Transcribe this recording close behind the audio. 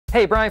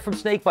Hey, Brian from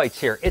Snake Bytes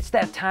here. It's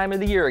that time of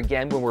the year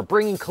again when we're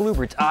bringing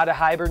colubrids out of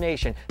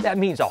hibernation. That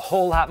means a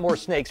whole lot more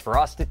snakes for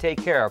us to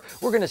take care of.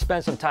 We're going to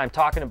spend some time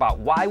talking about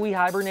why we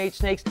hibernate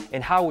snakes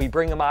and how we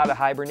bring them out of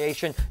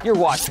hibernation. You're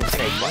watching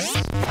Snake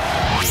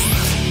Bytes.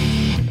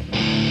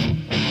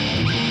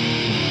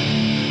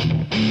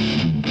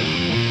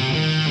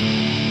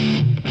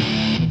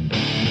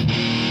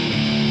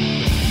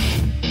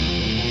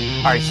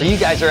 All right, so you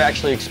guys are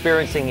actually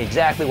experiencing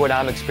exactly what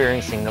I'm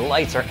experiencing. The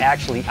lights are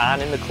actually on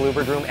in the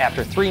colubrid room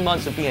after 3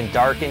 months of being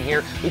dark in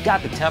here. We've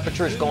got the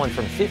temperatures going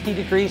from 50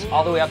 degrees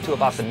all the way up to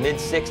about the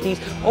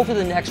mid-60s. Over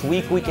the next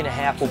week and a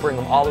half, we'll bring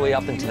them all the way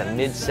up into the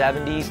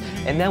mid-70s,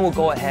 and then we'll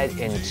go ahead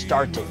and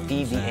start to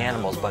feed the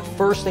animals. But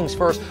first things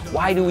first,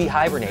 why do we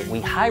hibernate?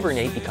 We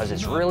hibernate because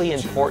it's really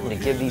important to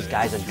give these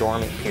guys a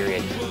dormant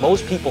period.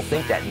 Most people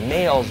think that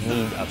males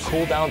need a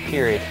cool down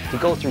period to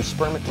go through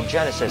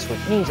spermatogenesis,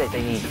 which means that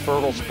they need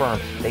fertile sperm.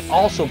 They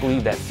also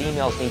believe that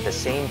females need the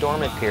same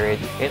dormant period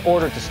in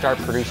order to start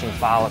producing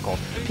follicles.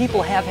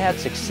 People have had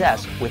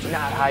success with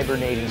not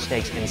hibernating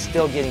snakes and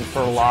still getting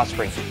fertile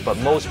offspring, but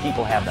most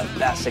people have the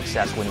best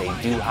success when they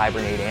do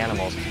hibernate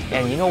animals.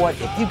 And you know what?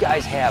 If you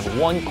guys have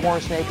one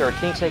corn snake or a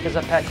king snake as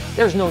a pet,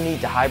 there's no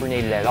need to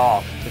hibernate it at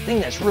all. The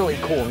thing that's really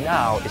cool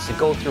now is to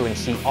go through and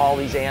see all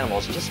these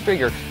animals. Just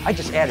figure, I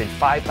just added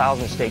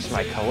 5,000 snakes to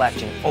my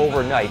collection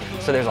overnight,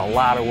 so there's a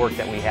lot of work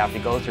that we have to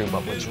go through.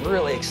 But what's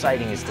really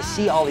exciting is to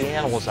see all the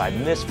animals I've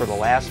missed for the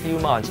last few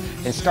months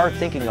and start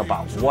thinking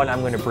about what I'm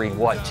going to breed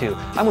what to.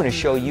 I'm going to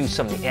show you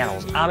some of the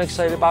animals I'm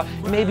excited about,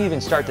 and maybe even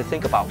start to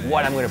think about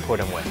what I'm going to put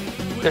them with.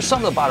 There's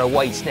something about a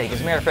white snake. As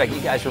a matter of fact, you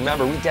guys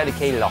remember we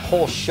dedicated a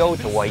whole show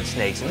to white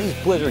snakes, and these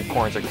blizzard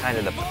corns are kind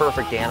of the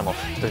perfect animal.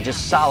 They're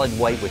just solid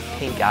white with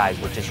pink eyes,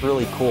 which is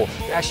really cool.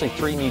 There are actually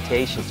 3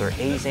 mutations. They're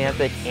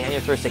axanthic,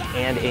 aneuploristic,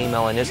 and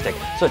amelanistic.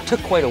 So it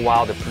took quite a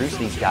while to produce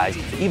these guys,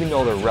 even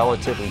though they're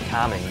relatively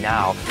common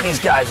now. These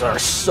guys are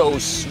so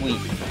sweet.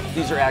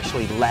 These are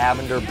actually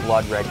lavender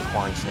blood red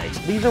corn snakes.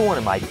 These are one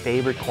of my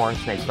favorite corn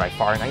snakes by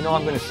far, and I know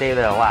I'm going to say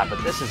that a lot,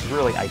 but this is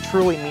really, I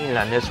truly mean it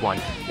on this one.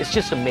 It's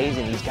just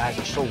amazing. These guys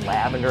are so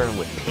lavender and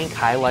with pink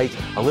highlights,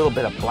 a little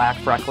bit of black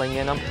freckling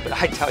in them. But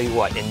I tell you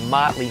what, in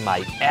motley,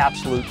 my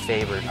absolute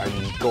favorite are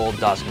these gold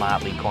dust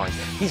motley corns.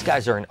 These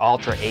guys are an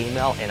ultra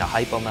amel and a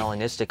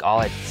hypomelanistic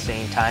all at the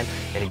same time.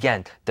 And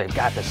again, they've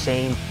got the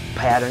same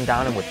pattern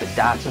down them with the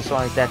dots and so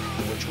on like that.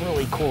 And what's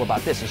really cool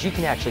about this is you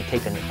can actually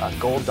take a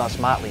gold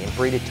dust motley and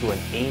breed it to an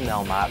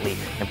amel motley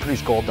and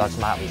produce gold dust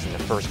motleys in the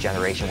first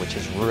generation, which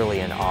is really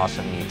an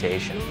awesome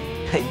mutation.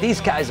 Hey,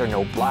 these guys are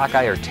no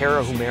Blockeye or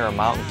Tarahumara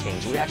mountain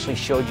kings. We actually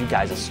showed you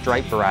guys a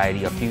stripe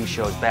variety a few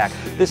shows back.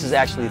 This is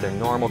actually their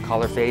normal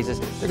color phases.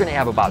 They're going to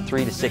have about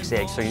 3 to 6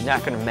 eggs, so you're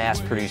not going to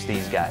mass produce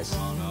these guys.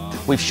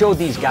 We've showed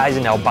these guys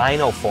in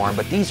albino form,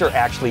 but these are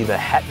actually the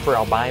het for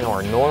albino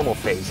or normal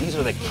phase. These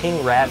are the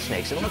king rat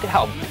snakes, and look at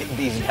how big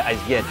these guys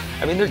get.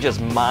 I mean, they're just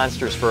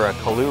monsters for a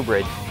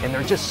colubrid, and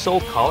they're just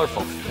so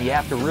colorful. And you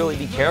have to really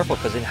be careful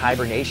because in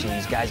hibernation,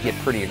 these guys get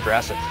pretty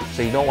aggressive,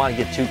 so you don't want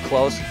to get too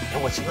close.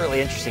 And what's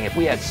really interesting, if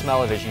we had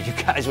smell-o-vision, you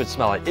guys would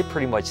smell it. It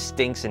pretty much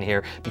stinks in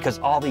here because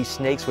all these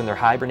snakes, when they're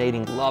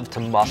hibernating, love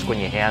to musk when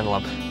you handle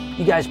them.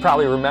 You guys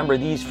probably remember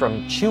these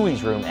from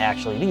Chewy's room,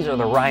 actually. These are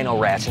the rhino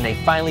rats, and they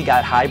finally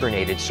got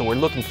hibernated, so we're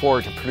looking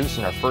forward to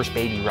producing our first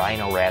baby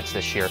rhino rats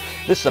this year.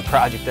 This is a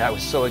project that I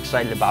was so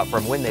excited about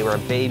from when they were a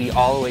baby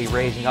all the way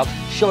raising up.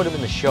 Showed them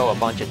in the show a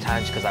bunch of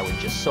times because I was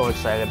just so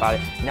excited about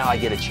it. Now I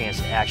get a chance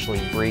to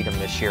actually breed them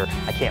this year.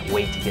 I can't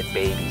wait to get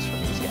babies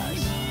from these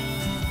guys.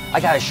 I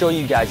gotta show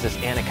you guys this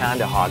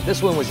anaconda hog.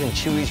 This one was in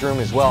Chewy's room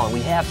as well, and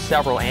we have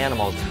several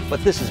animals,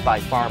 but this is by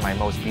far my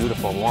most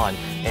beautiful one.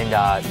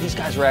 And these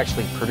guys were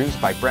actually produced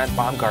by Brent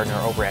Baumgartner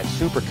over at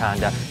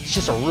Superconda. It's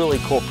just a really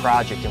cool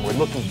project, and we're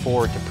looking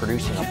forward to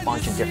producing a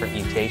bunch of different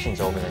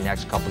mutations over the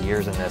next couple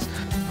years in this.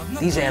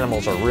 These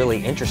animals are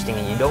really interesting,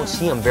 and you don't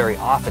see them very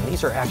often.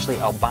 These are actually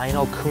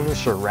albino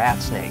Kunisher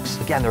rat snakes.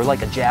 Again, they're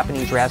like a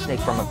Japanese rat snake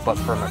but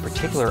from a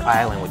particular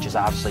island, which is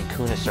obviously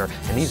Kunisher,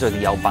 and these are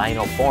the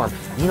albino form.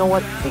 You know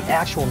what? The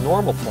actual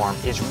normal form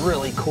is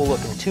really cool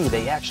looking too.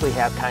 They actually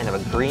have kind of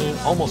a green,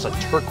 almost a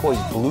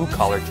turquoise blue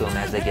color to them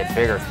as they get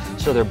bigger.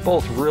 So they're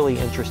both really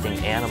interesting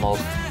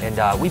animals,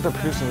 and we've been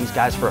producing these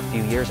guys for a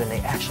few years, and they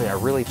actually are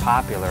really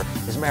popular.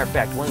 As a matter of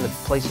fact, one of the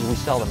places we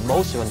sell the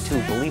most of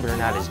them to, believe it or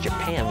not, is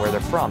Japan, where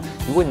they're from.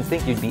 You wouldn't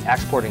think you'd be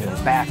exporting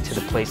them back to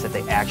the place that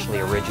they actually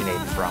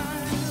originated from.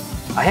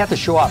 I have to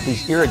show off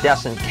these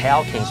iridescent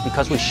Cal Kings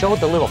because we showed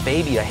the little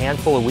baby a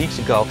handful of weeks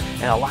ago,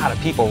 and a lot of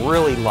people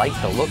really like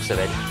the looks of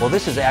it. Well,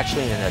 this is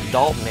actually an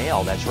adult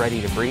male that's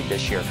ready to breed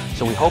this year,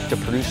 so we hope to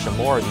produce some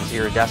more of these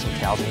iridescent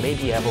Cals and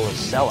maybe be able to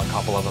sell a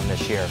couple of them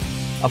this year.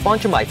 A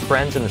bunch of my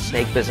friends in the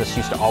snake business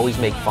used to always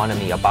make fun of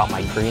me about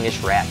my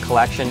greenish rat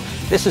collection.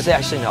 This is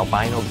actually an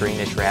albino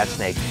greenish rat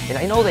snake, and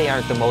I know they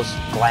aren't the most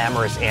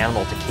glamorous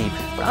animal to keep,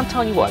 but I'm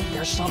telling you what,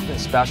 there's something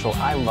special.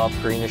 I love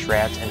greenish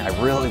rats, and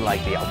I really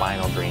like the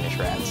albino greenish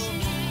rats.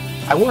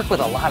 I work with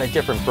a lot of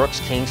different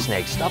Brooks King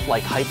snakes, stuff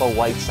like hypo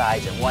white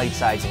sides and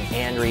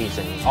Andries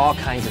and all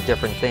kinds of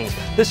different things.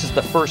 This is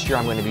the first year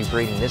I'm going to be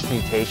breeding this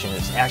mutation.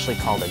 It's actually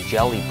called a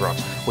Jelly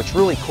Brooks. What's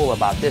really cool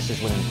about this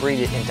is when you breed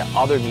it into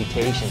other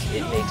mutations,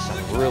 it makes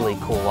some really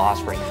cool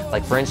offspring.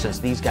 Like for instance,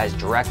 these guys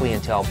directly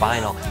into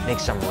albino make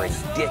some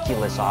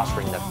ridiculous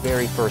offspring the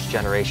very first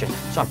generation.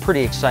 So I'm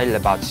pretty excited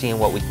about seeing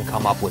what we can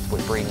come up with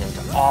breeding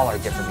into all our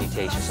different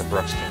mutations of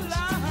Brooks Kings.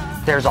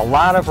 There's a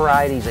lot of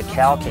varieties of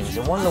Cal Kings,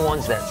 and one of the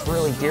ones that's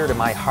really dear to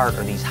my heart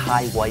are these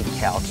high white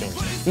Cal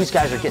Kings. These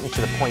guys are getting to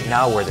the point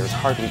now where there's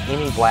hardly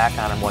any black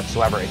on them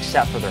whatsoever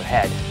except for their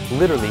head.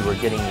 Literally, we're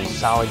getting these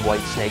solid white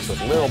snakes with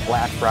little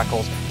black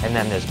freckles and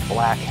then this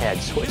black head,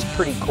 so it's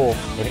pretty cool.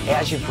 And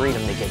as you breed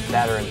them, they get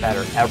better and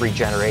better every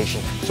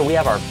generation. So we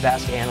have our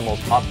best animals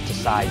up to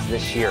size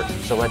this year,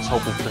 so let's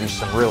hope we produce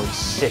some really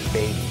sick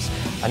babies.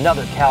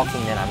 Another Cal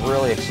King that I'm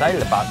really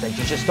excited about that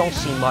you just don't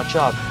see much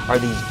of are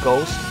these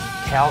Ghost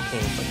Cal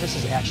Kings, but this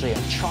is actually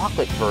a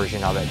chocolate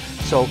version of it.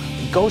 So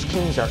Ghost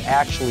Kings are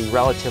actually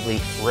relatively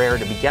rare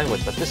to begin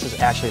with, but this is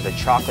actually the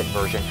chocolate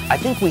version. I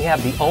think we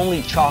have the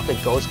only chocolate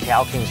Ghost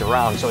Cal Kings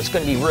around, so it's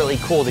going to be really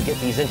cool to get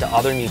these into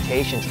other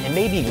mutations and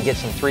maybe even get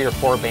some 3 or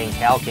 4 bang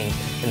Cal Kings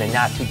in the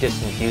not too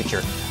distant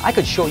future. I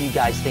could show you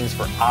guys things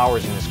for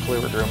hours in this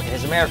Kluivert room, and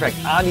as a matter of fact,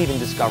 I'm even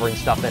discovering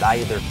stuff that I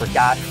either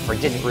forgot or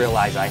didn't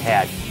realize I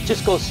had.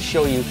 Just goes to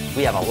show you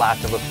we have a lot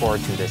to look forward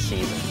to this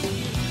season.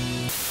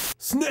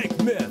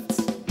 Snake myths,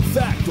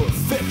 fact or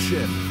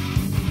fiction?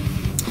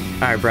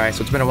 Alright Bryce,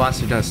 so it's been a while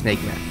since we've done a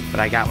snake myth, but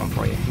I got one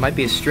for you. It might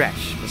be a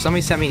stretch, but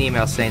somebody sent me an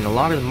email saying the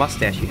longer the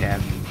mustache you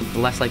have, the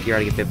less likely you are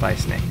to get bit by a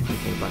snake. What do you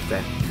think about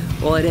that?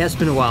 Well, it has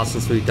been a while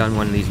since we've done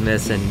one of these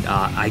myths, and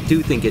I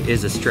do think it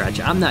is a stretch.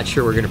 I'm not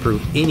sure we're going to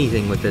prove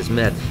anything with this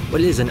myth,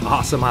 but it is an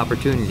awesome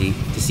opportunity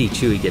to see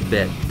Chewy get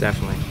bit.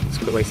 Definitely. Let's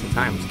quit wasting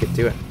time. Let's get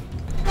to it.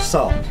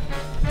 So,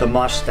 the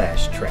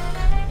mustache trick.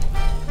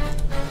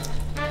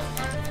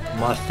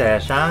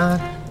 Mustache on.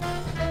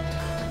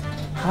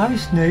 Hi,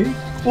 Snake.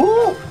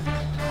 Whoa!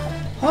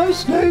 Hi,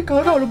 Snake.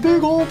 I got a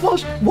big old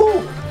mustache.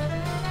 Whoa!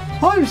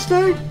 Hi,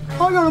 Snake.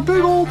 I got a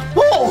big old.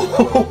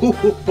 Whoa!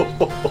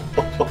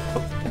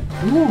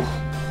 Ooh.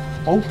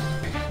 Oh.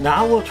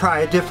 Now we'll try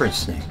a different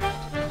snake.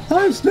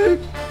 Hi, Snake.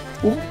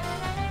 Oh.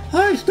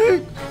 Hi,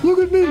 Snake. Look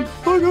at me.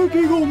 I got a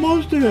big old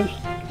mustache.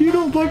 You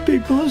don't like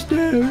big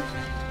mustache.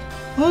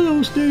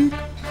 Hello, Snake.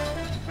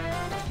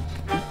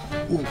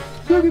 Ooh.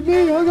 Look at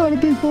me, I got a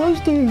big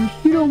mustache.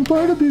 You don't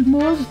bite a big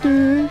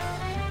mustache.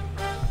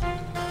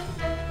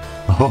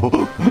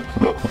 Oh.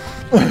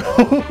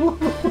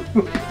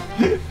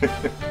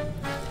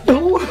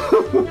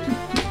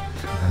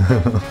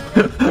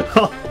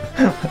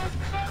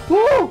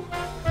 Whoa!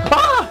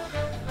 Ah!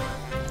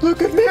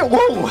 Look at me!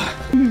 Whoa!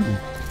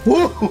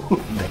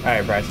 Whoa!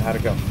 Alright Bryce, how'd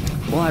it go?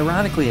 Well,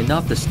 ironically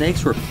enough, the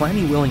snakes were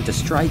plenty willing to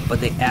strike, but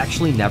they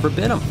actually never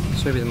bit them.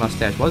 So maybe the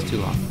mustache was too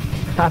long.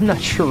 I'm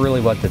not sure really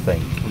what to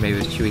think. Or maybe it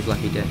was Chewy's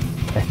lucky day.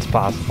 It's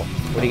possible.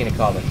 What are you going to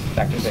call this?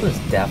 Fact or This fiction?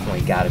 has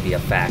definitely got to be a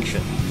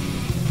faction.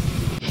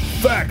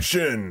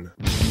 Faction!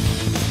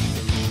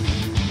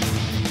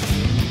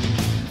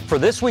 For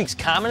this week's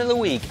Comment of the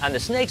Week on the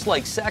Snakes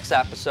Like Sex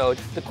episode,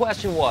 the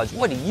question was,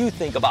 what do you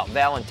think about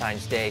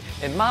Valentine's Day?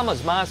 And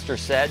Mama's Monster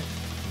said,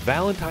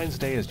 Valentine's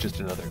Day is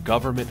just another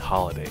government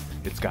holiday.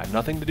 It's got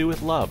nothing to do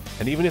with love,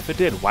 and even if it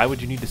did, why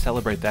would you need to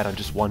celebrate that on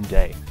just one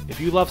day?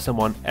 If you love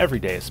someone, every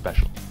day is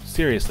special.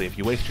 Seriously, if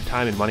you waste your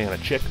time and money on a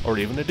chick, or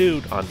even a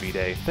dude, on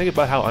V-Day, think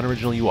about how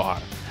unoriginal you are.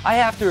 I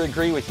have to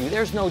agree with you.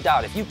 There's no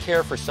doubt if you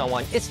care for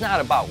someone, it's not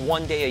about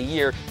one day a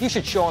year. You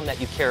should show them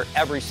that you care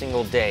every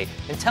single day.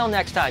 Until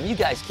next time, you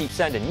guys keep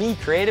sending me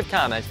creative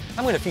comments.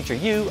 I'm going to feature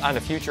you on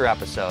a future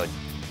episode.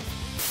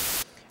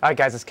 Alright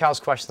guys, it's Cal's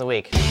Question of the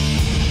Week.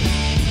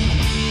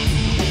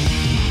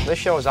 This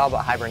show is all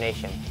about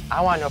hibernation.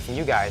 I want to know from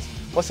you guys,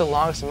 what's the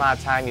longest amount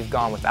of time you've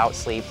gone without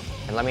sleep?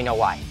 And let me know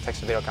why. Text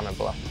the video comment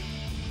below.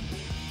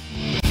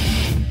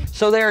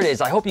 So there it is.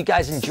 I hope you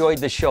guys enjoyed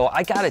the show.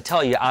 I gotta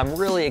tell you, I'm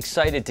really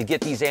excited to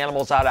get these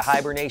animals out of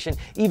hibernation,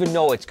 even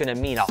though it's gonna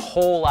mean a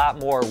whole lot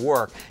more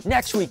work.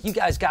 Next week, you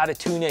guys gotta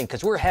tune in,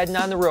 because we're heading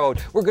on the road.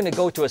 We're gonna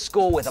go to a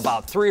school with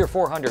about 300 or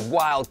 400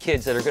 wild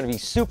kids that are gonna be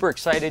super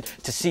excited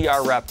to see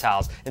our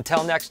reptiles.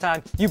 Until next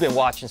time, you've been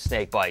watching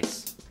Snake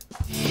Bytes.